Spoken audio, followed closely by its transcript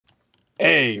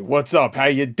Hey, what's up? How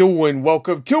you doing?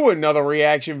 Welcome to another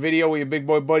reaction video with your big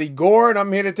boy buddy Gore, and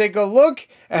I'm here to take a look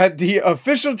at the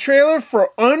official trailer for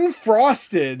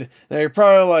Unfrosted. Now you're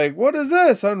probably like, what is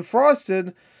this?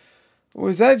 Unfrosted?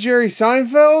 Was that Jerry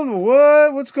Seinfeld?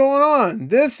 What? What's going on?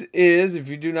 This is, if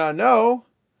you do not know,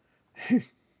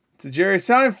 it's a Jerry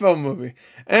Seinfeld movie.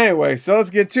 Anyway, so let's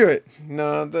get to it.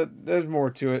 No, there's more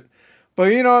to it.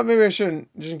 But you know what? Maybe I shouldn't,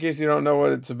 just in case you don't know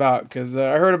what it's about. Because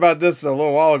I heard about this a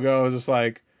little while ago. I was just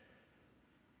like...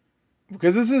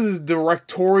 Because this is his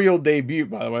directorial debut,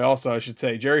 by the way, also, I should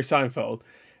say. Jerry Seinfeld.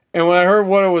 And when I heard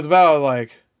what it was about, I was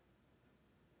like...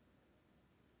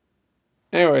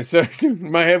 Anyway, so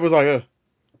my head was like... Ugh.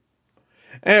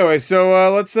 Anyway, so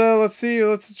let's see.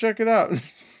 Let's check it out.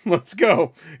 Let's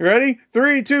go. You ready?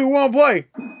 3, 2, 1, play!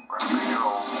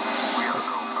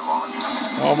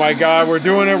 Oh my god, we're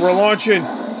doing it, we're launching.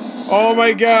 Oh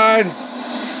my god.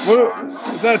 What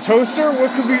is that, a toaster?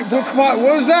 What could be,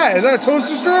 what is that? Is that a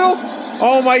toaster strudel?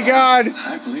 Oh my god.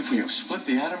 I believe we have split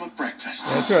the atom of breakfast.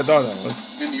 That's what I thought that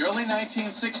was. In the early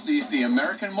 1960s, the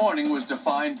American morning was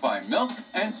defined by milk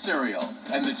and cereal.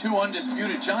 And the two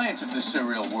undisputed giants of the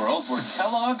cereal world were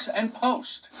Kellogg's and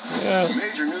Post. Yeah.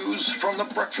 Major news from the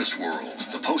breakfast world.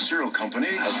 The Post Cereal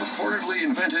Company has reportedly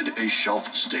invented a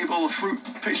shelf-stable fruit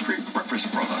pastry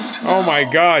breakfast product. Oh my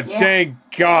god, yeah. Thank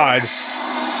god.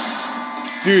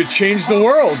 Dude, it changed the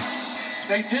world.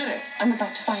 They did it. I'm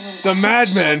about to find the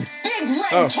madmen. Big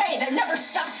red K that never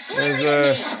stops glaring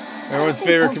at me. Everyone's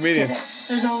favorite comedian.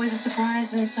 There's always a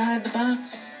surprise inside the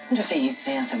box. What if they use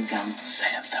xanthan gum?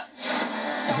 Xanthan.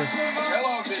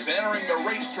 Kellogg's is entering the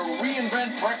race to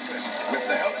reinvent breakfast with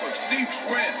the help of Steve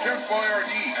Schwinn, Chef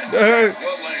Boyardee, and Jack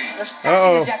LaLanne. They're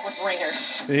stacking the deck with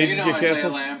ringers. Did he just get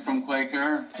canceled? Lamb from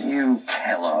Quaker? You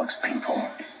Kellogg's people.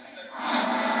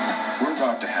 We're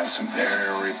about to have some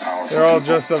very powerful. They're all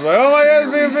dressed up like, oh my god,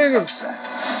 it's big.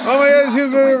 Oh my god, it's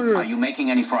huge. Are you making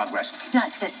any progress? It's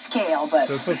not to scale, but...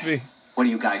 So it's supposed to be... What are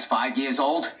you guys, 5 years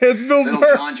old? It's Bill Little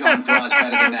Burr. John draws better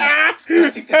than that. I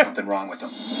think there's something wrong with him.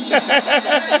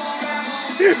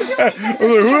 Who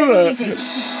is that?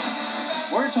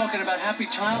 We're talking about happy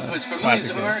childhoods for millions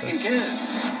of American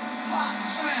kids.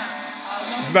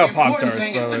 It's about Pop-Tarts, by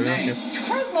the way.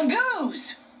 Fruit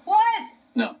Magoos! What?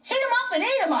 No. Hit 'em up and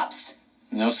eat 'em ups!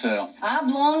 No sale.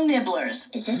 Oblong nibblers.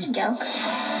 Is this a joke?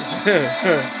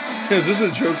 Is this a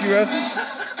joke you asked?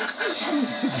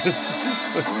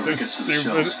 Whoever gets to the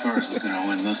shelves first is gonna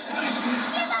win this thing.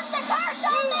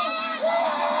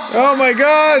 Oh my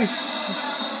god!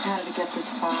 How did it get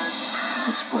this far?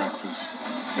 It's breakfast.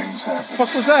 Things happen. What the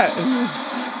fuck was that?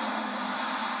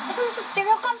 Isn't this a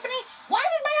cereal company? Why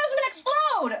did my husband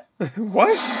explode?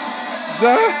 What?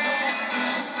 That?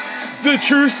 The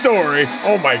true story.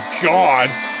 Oh my god.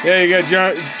 Yeah, you got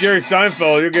Jerry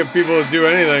Seinfeld. You'll get people to do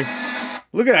anything.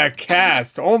 Look at that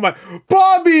cast. Oh my.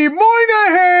 Bobby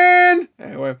Moynihan!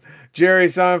 Anyway, Jerry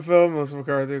Seinfeld, Melissa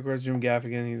McCarthy, of course, Jim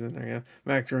Gaffigan. He's in there, yeah.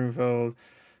 Max Greenfield,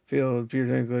 Peter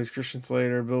Dinklage, Christian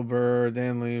Slater, Bill Burr,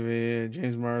 Dan Levy,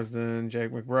 James Marsden,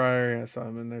 Jack McBrayer. Yeah, I saw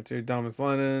him in there too. Thomas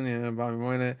Lennon, yeah, Bobby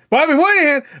Moynihan. Bobby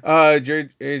Moynihan!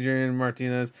 Adrian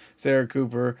Martinez, Sarah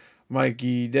Cooper,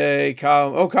 Mikey Day,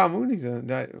 Kyle Mooney's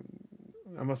in it.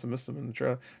 I must have missed him in the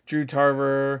trailer. Drew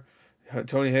Tarver,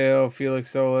 Tony Hale, Felix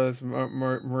Solis,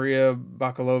 Maria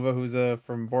Bakalova, who's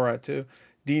from Borat 2.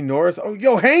 Dean Norris. Oh,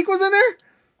 yo, Hank was in there?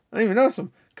 I didn't even notice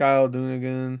him. Kyle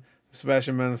Donegan,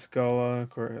 Sebastian Maniscalco,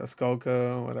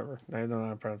 Escalco, whatever. I don't know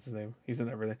how to pronounce his name. He's in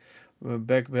everything.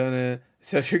 Beck Bennett,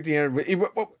 Cedric the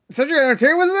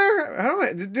Entertainer was there? I don't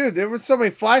know. Dude, there were so many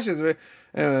flashes.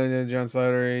 John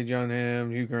Slattery, John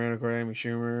Hamm, Hugh Grant, of course, Amy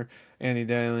Schumer, Andy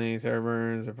Daly, Sarah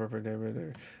Burns, the Perfect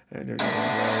David.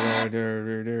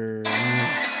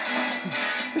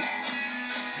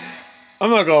 I'm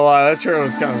not gonna lie, that trailer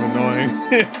was kind of annoying.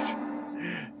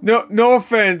 No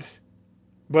offense,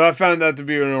 but I found that to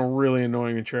be a really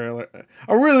annoying trailer.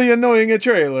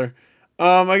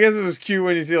 I guess it was cute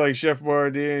when you see like Chef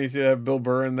Boyardee and you see that Bill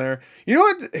Burr in there. You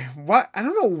know what? I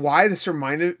don't know why this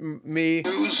reminded me.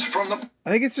 I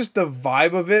think it's just the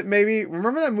vibe of it. Maybe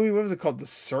remember that movie? What was it called? The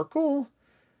Circle.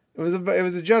 It was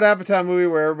a Judd Apatow movie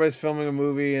where everybody's filming a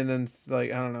movie and then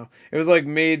like I don't know. It was like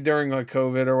made during like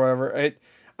COVID or whatever. I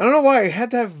don't know why it had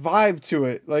that vibe to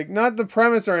it. Like not the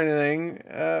premise or anything.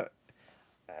 I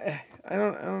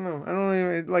don't know. I don't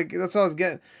even like. That's what I was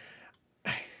getting.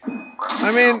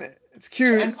 I mean. It's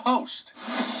cute. And Post.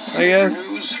 I guess.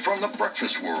 News from the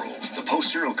breakfast world. The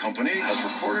Post Cereal Company has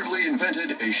reportedly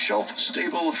invented a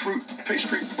shelf-stable fruit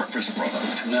pastry breakfast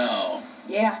product. No.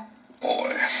 Yeah.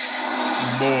 Boy.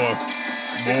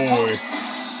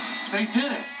 They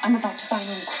did it. I'm about to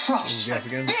finally crush Jeff that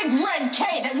again. big red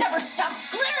K that never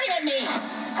stops glaring at me.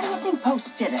 How do you think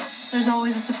Post did it? There's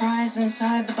always a surprise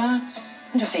inside the box.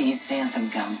 What if they use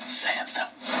xanthan gum? Xanthan.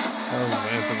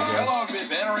 Oh, Kellogg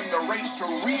is entering the race to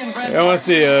reinvent. I want to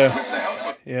see, With the help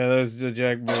of yeah, there's the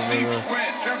Jack Steve Bill.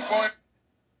 Square, Chef Boy,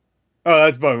 Oh,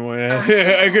 that's Bubba Boy.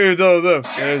 Yeah. I couldn't tell those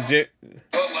up. There's the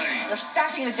They're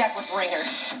stacking the deck with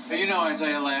ringers. Hey, you know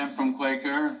Isaiah Lamb from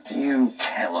Quaker? You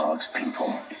Kellogg's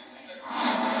people.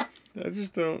 I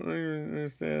just don't even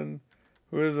understand.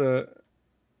 Who is that?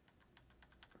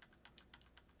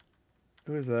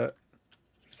 Who is that?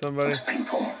 Somebody?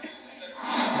 People.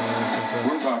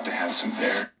 We're about to have some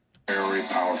very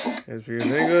powerful Is he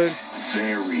English?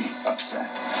 very upset.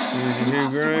 Hugh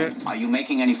Grant. Are you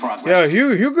making any progress? Yeah,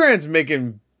 Hugh Grant's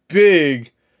making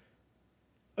big,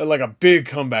 like a big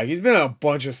comeback. He's been in a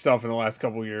bunch of stuff in the last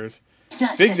couple years. It's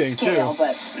not Big to things, scale, too.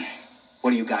 but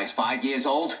What are you guys, 5 years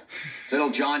old? Little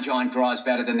John draws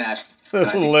better than that. But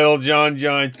I think Little John.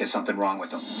 there's something wrong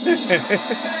with him.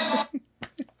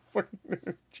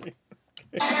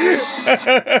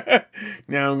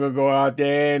 Now I'm gonna go out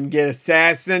there and get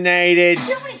assassinated.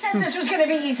 nobody said this was going to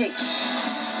be easy.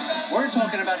 We're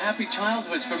talking about happy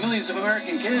childhoods for millions of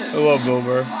American kids. I love Bill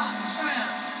Burr.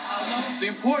 The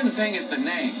important thing is the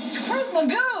name. Fruit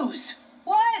Magoos.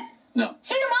 What? No,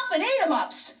 Heat 'em up and eat 'em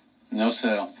ups. no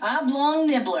sale. Oblong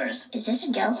nibblers. Is this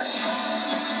a joke?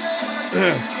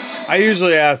 I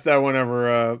usually ask that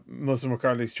whenever Melissa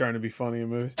McCarthy's trying to be funny in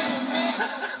movies.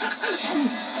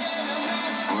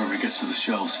 Whoever gets to the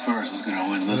shelves first is going to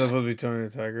win That's this. supposed to be Tony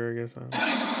the Tiger, I guess. Makes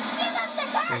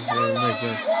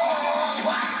sense.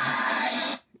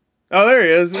 Oh, there he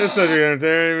is. It's such an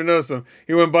entertainer. I didn't even notice him.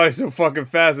 He went by so fucking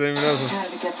fast, I didn't even notice him. How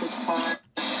to get this far?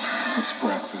 It's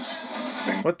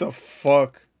breakfast. What the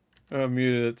fuck? I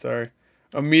muted it, sorry.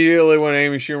 Immediately when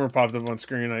Amy Schumer popped up on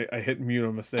screen, I hit mute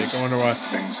on mistake. I wonder why.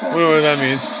 Things I wonder what that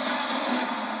means.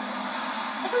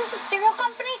 Isn't this a cereal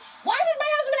company? Why did my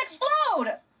husband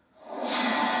explode?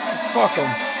 Fuck him.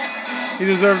 He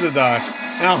deserved to die.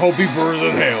 And I hope he burns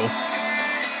in hell.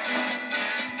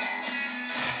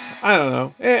 I don't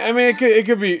know. I mean, it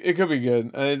could be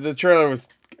good. The trailer was,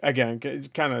 again, it's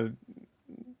kind of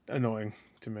annoying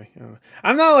to me. I don't know.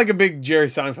 I'm not like a big Jerry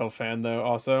Seinfeld fan though.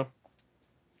 Also,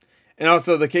 and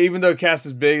also even though the cast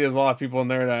is big, there's a lot of people in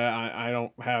there that I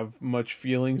don't have much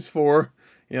feelings for.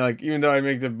 You know, like even though I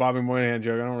make the Bobby Moynihan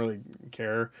joke, I don't really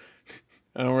care.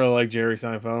 I don't really like Jerry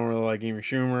Seinfeld. I don't really like Amy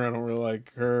Schumer. I don't really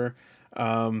like her.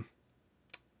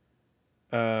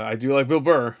 I do like Bill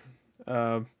Burr.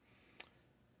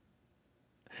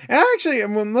 And actually,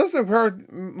 when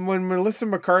Melissa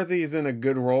McCarthy is in a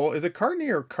good role, is it Cartney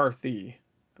or Carthy?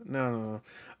 No.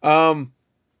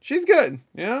 She's good,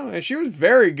 you know, and she was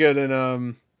very good in I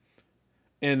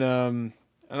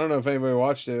don't know if anybody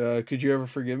watched it. Could You Ever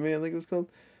Forgive Me? I think it was called.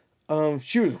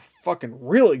 She was fucking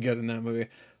really good in that movie,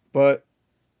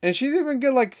 and she's even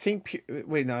good like St.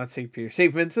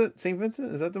 Vincent. St.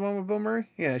 Vincent, is that the one with Bill Murray?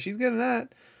 Yeah, she's good in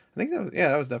that. I think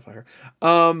that was definitely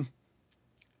her.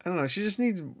 I don't know. She just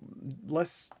needs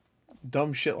less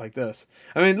dumb shit like this.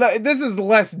 I mean, this is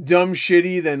less dumb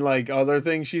shitty than like other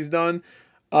things she's done.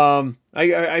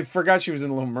 I forgot she was in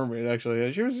Little Mermaid actually.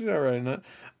 Yeah, she was alright in that.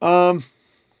 I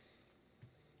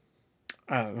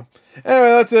don't know. Anyway,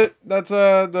 that's it. That's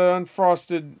the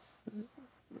Unfrosted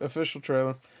official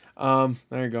trailer. There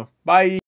you go. Bye.